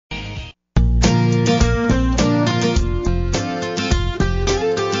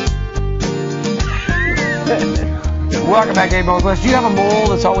Welcome back, Dave Northwest. Do you have a mole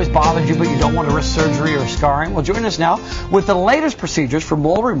that's always bothered you, but you don't want to risk surgery or scarring? Well, join us now with the latest procedures for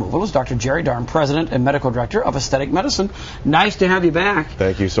mole removal is Dr. Jerry Darm, President and Medical Director of Aesthetic Medicine. Nice to have you back.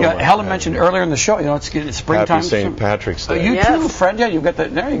 Thank you so much. Helen mentioned earlier in the show, it's springtime. Happy St. Patrick's Day. You too, friend. Yeah, you got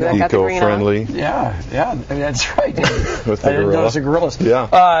that. There you go. Eco-friendly. Yeah, that's right. With the I didn't notice the gorillas.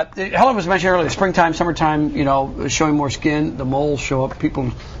 Yeah. Helen was mentioning earlier, springtime, summertime, showing more skin, the moles show up.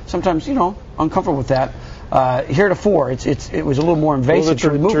 People sometimes, uncomfortable with that. Heretofore, it was a little more invasive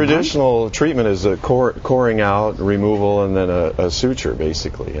to remove. Traditional treatment is a coring out, removal, and then a suture,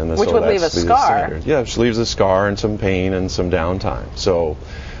 basically. And which would leave a scar. Yeah, which leaves a scar and some pain and some downtime. So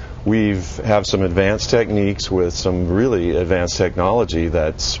we have some advanced techniques with some really advanced technology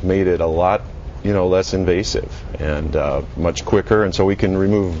that's made it a lot less invasive and much quicker, and so we can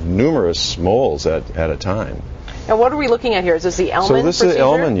remove numerous moles at a time. And what are we looking at here? Is this the Elman procedure? So this procedure? is the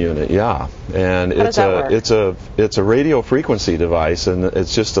Elman unit, yeah. And it's a radio frequency device, and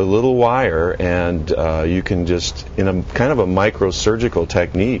it's just a little wire, and you can just, in a kind of a microsurgical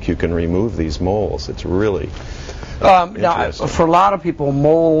technique, you can remove these moles. It's really now, for a lot of people,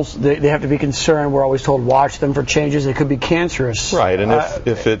 moles, they have to be concerned. We're always told watch them for changes. They could be cancerous. Right, and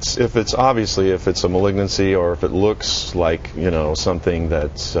if it's a malignancy, or if it looks like something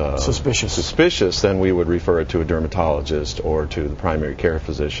that's suspicious, then we would refer it to a dermatologist or to the primary care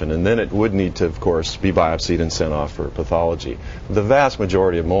physician, and then it would need to, of course, be biopsied and sent off for pathology. The vast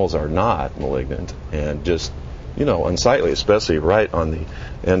majority of moles are not malignant and just unsightly, especially right on the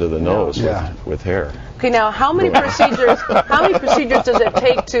end of the nose with hair. Okay, now how many procedures does it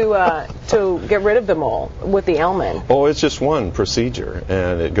take to get rid of the mole with the Elman? Oh, it's just one procedure,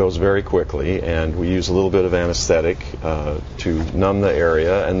 and it goes very quickly, and we use a little bit of anesthetic to numb the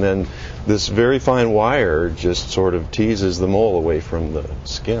area, and then this very fine wire just sort of teases the mole away from the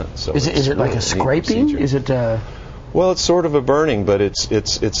skin. So is it like a scraping? Is it Well, it's sort of a burning, but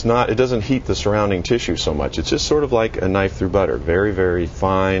it's not. It doesn't heat the surrounding tissue so much. It's just sort of like a knife through butter, very, very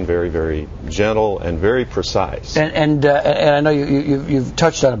fine, very, very gentle, and very precise. And I know you've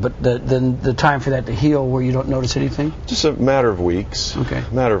touched on it, but then the time for that to heal, where you don't notice anything? Just a matter of weeks. Okay.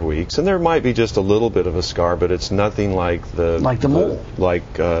 A matter of weeks, and there might be just a little bit of a scar, but it's nothing like the mole,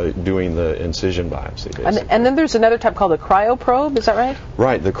 doing the incision biopsy. And then there's another type called the cryoprobe. Is that right?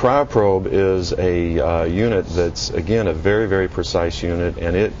 Right. The cryoprobe is a unit that's, again, a very, very precise unit,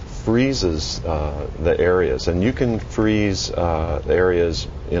 and it freezes the areas, and you can freeze the areas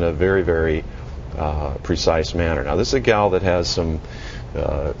in a very, very precise manner. Now, this is a gal that has some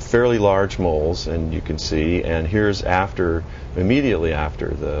fairly large moles, and you can see, and here's immediately after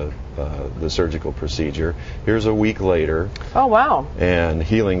the surgical procedure. Here's a week later. Oh, wow. And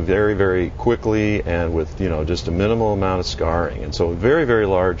healing very, very quickly, and with just a minimal amount of scarring. And so very, very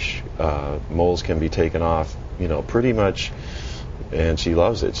large moles can be taken off pretty much, and she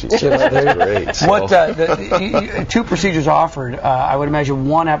loves it. She says it's great. So. What two procedures offered? I would imagine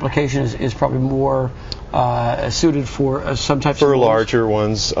one application is probably more suited for some types of moles. larger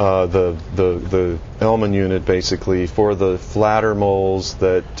ones. The Elman unit, basically, for the flatter moles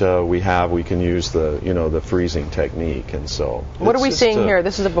that we can use the freezing technique, and so. What are we seeing here?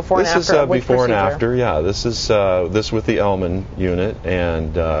 This is a before and after. This is before and after. Yeah, this is this with the Elman unit,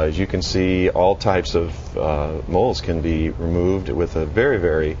 and as you can see, all types of moles can be removed with a very,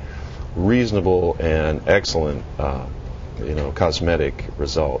 very reasonable and excellent cosmetic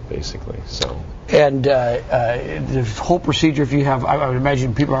result, basically. So. And the whole procedure, if you have, I would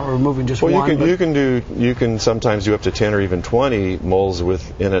imagine people aren't removing just one. You can sometimes do up to 10 or even 20 moles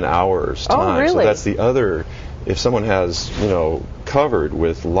within an hour's time. Oh, really? So that's the other. If someone has covered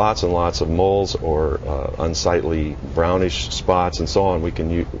with lots and lots of moles or unsightly brownish spots and so on, we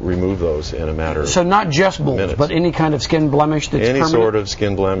can remove those in a matter of So not just moles, minutes. but any kind of skin blemish that's any permanent? sort of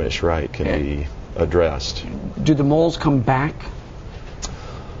skin blemish, right, can be addressed. Do the moles come back?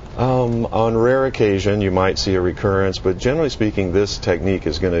 On rare occasion, you might see a recurrence, but generally speaking, this technique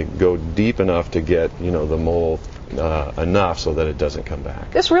is going to go deep enough to get the mole enough so that it doesn't come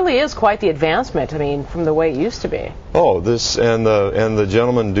back. This really is quite the advancement. I mean, from the way it used to be. Oh, this and the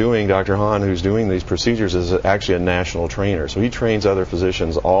gentleman Dr. Hahn, who's doing these procedures, is actually a national trainer. So he trains other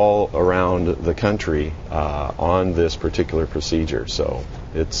physicians all around the country on this particular procedure. So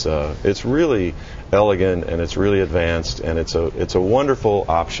it's really elegant, and it's really advanced, and it's a wonderful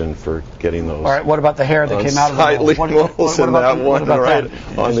option for getting those. All right. What about the hair that came out of the moles? What about that one right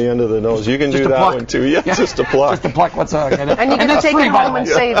on the end of the nose? You can do that one too. Yeah, just apply. to pluck what's on. And you can take it home and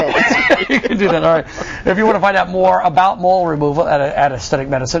save it. You can do that. All right. If you want to find out more about mole removal at Aesthetic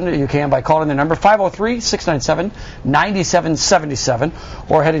Medicine, you can by calling the number 503-697-9777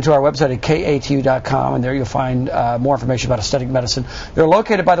 or heading to our website at katu.com, and there you'll find more information about Aesthetic Medicine. They're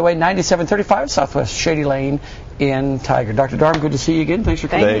located, by the way, 9735 Southwest Shady Lane in Tiger. Dr. Darm, good to see you again. Thanks for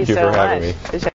coming. Thank you for having me.